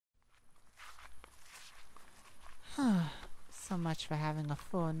so much for having a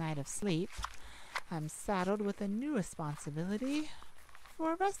full night of sleep. I'm saddled with a new responsibility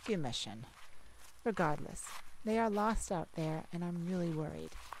for a rescue mission. Regardless, they are lost out there, and I'm really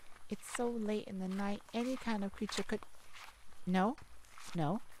worried. It's so late in the night, any kind of creature could... No,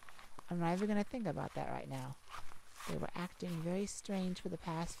 I'm not even going to think about that right now. They were acting very strange for the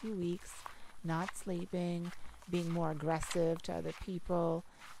past few weeks, not sleeping, being more aggressive to other people,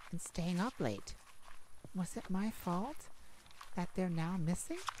 and staying up late. Was it my fault that they're now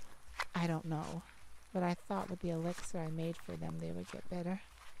missing? I don't know, but I thought with the elixir I made for them they would get better.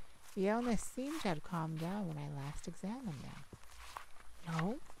 The illness seemed to have calmed down when I last examined them.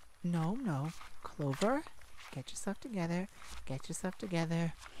 No. Clover, get yourself together.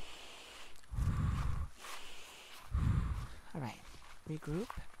 All right, regroup.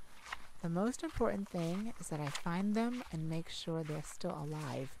 The most important thing is that I find them and make sure they're still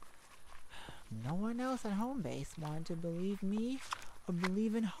alive. No one else at home base wanted to believe me or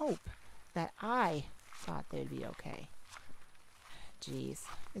believe in hope that I thought they'd be okay. Jeez,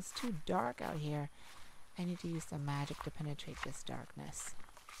 it's too dark out here. I need to use some magic to penetrate this darkness.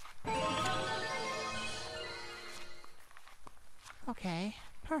 Okay,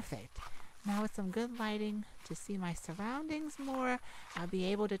 perfect. Now with some good lighting to see my surroundings more, I'll be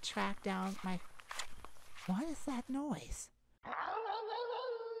able to track down my... What is that noise?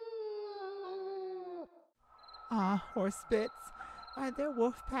 Horse spits. Are there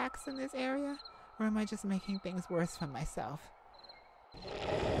wolf packs in this area? Or am I just making things worse for myself?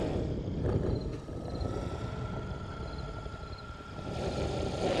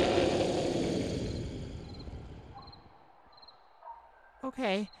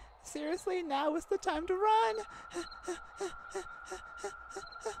 Okay, seriously, now is the time to run!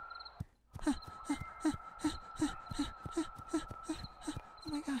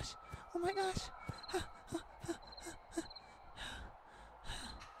 Oh my gosh!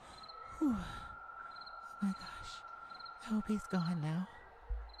 Whew. Oh my gosh. I hope he's gone now.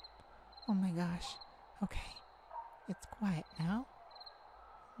 Oh my gosh. Okay. It's quiet now.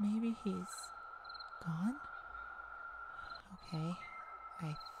 Maybe he's gone? Okay.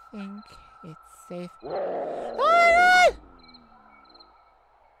 I think it's safe. Oh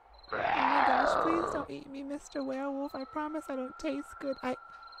my gosh, please don't eat me, Mr. Werewolf. I promise I don't taste good.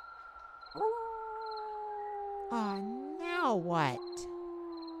 Oh, now what?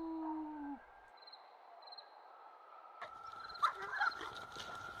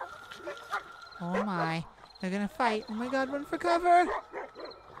 Oh my, they're gonna fight. Oh my god, run for cover!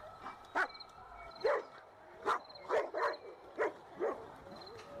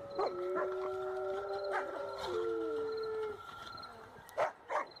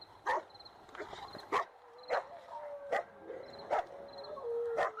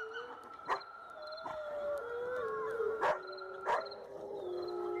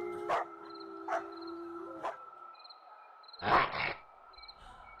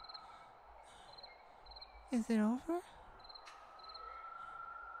 Is it over?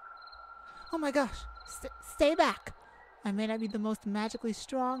 Oh my gosh! Stay back! I may not be the most magically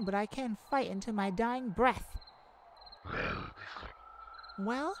strong, but I can fight into my dying breath.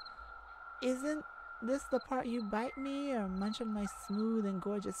 Well, isn't this the part you bite me or munch on my smooth and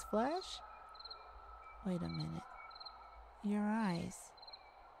gorgeous flesh? Wait a minute. Your eyes.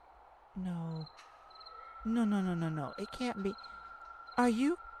 No. No. It can't be. Are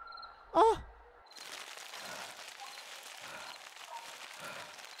you? Oh!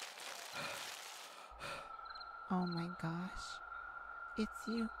 Oh my gosh. It's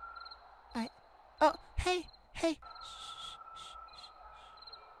you. Oh, hey! Shh.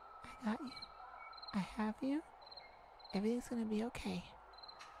 I got you. I have you. Everything's gonna be okay.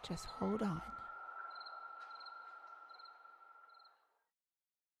 Just hold on.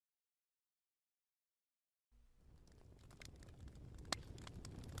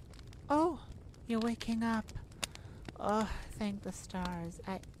 Oh, you're waking up. Oh, thank the stars.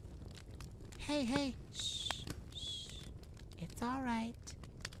 Hey. Shh. It's all right.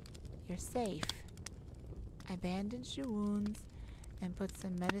 You're safe. I bandaged your wounds and put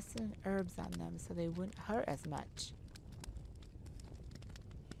some medicine and herbs on them so they wouldn't hurt as much.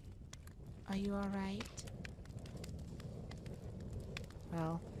 Are you all right?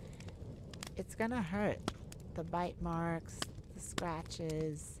 Well, it's gonna hurt. The bite marks, the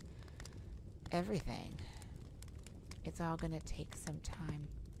scratches, everything. It's all gonna take some time.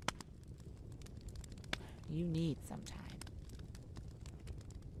 You need some time.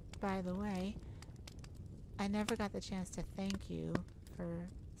 By the way, I never got the chance to thank you for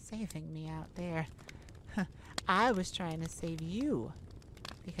saving me out there. I was trying to save you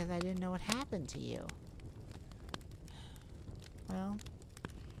because I didn't know what happened to you. Well,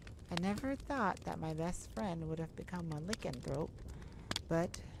 I never thought that my best friend would have become a lycanthrope,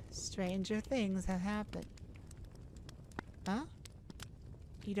 but stranger things have happened. Huh?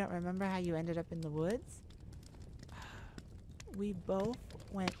 You don't remember how you ended up in the woods? We both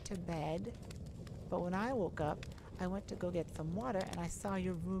went to bed, but when I woke up, I went to go get some water and I saw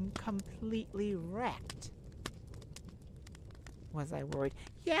your room completely wrecked. Was I worried?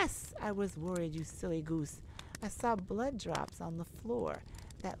 Yes, I was worried, you silly goose. I saw blood drops on the floor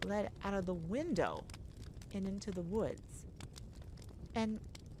that led out of the window and into the woods. And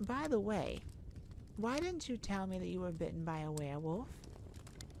by the way, why didn't you tell me that you were bitten by a werewolf?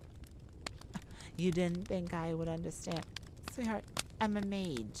 You didn't think I would understand. Sweetheart, I'm a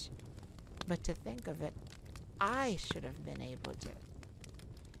mage. But to think of it, I should have been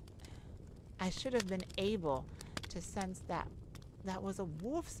able to sense that that was a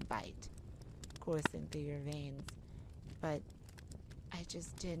wolf's bite coursing through your veins. But I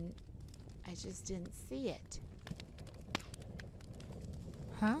just didn't see it.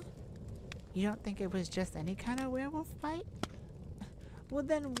 Huh? You don't think it was just any kind of werewolf bite? Well,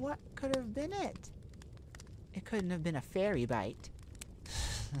 then what could have been it? It couldn't have been a fairy bite.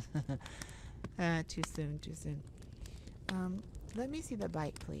 Too soon. Let me see the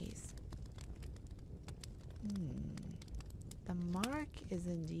bite, please. The mark is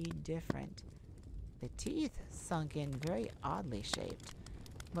indeed different. The teeth sunk in very oddly shaped,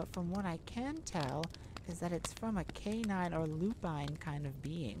 but from what I can tell is that it's from a canine or lupine kind of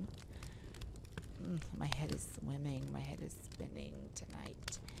being. My head is swimming, my head is spinning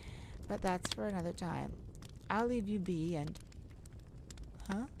tonight. But that's for another time. I'll leave you be and...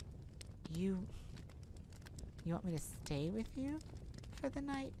 Huh? You want me to stay with you for the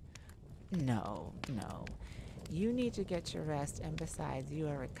night? No. You need to get your rest, and besides, you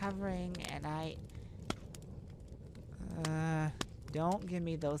are recovering, and don't give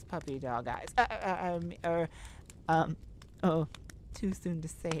me those puppy dog eyes. Oh, too soon to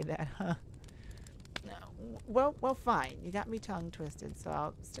say that, huh? No. Well, fine. You got me tongue twisted, so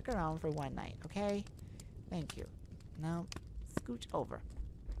I'll stick around for one night, okay? Thank you. Now, scooch over.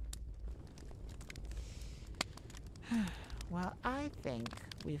 Well, I think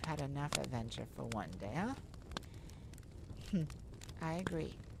we've had enough adventure for one day, huh? I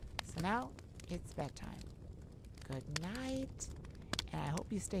agree. So now, it's bedtime. Good night, and I hope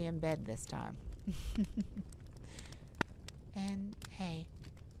you stay in bed this time. And, hey,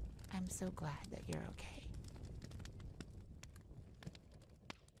 I'm so glad that you're okay.